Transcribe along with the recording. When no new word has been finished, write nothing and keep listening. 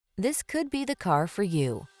This could be the car for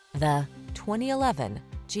you. The 2011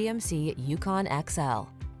 GMC Yukon XL.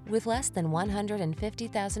 With less than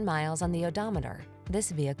 150,000 miles on the odometer,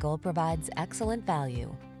 this vehicle provides excellent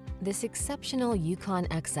value. This exceptional Yukon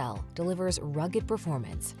XL delivers rugged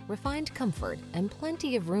performance, refined comfort, and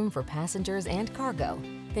plenty of room for passengers and cargo,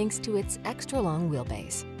 thanks to its extra-long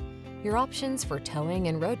wheelbase. Your options for towing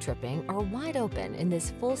and road tripping are wide open in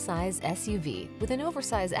this full-size SUV with an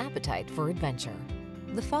oversized appetite for adventure.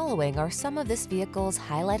 The following are some of this vehicle's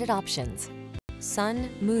highlighted options: sun,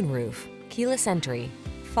 moonroof, keyless entry,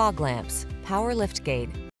 fog lamps, power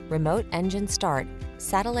liftgate, remote engine start,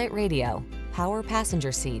 satellite radio, power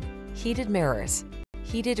passenger seat, heated mirrors,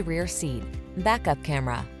 heated rear seat, backup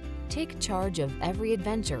camera. Take charge of every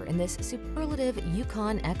adventure in this superlative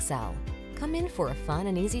Yukon XL. Come in for a fun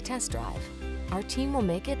and easy test drive. Our team will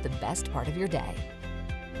make it the best part of your day.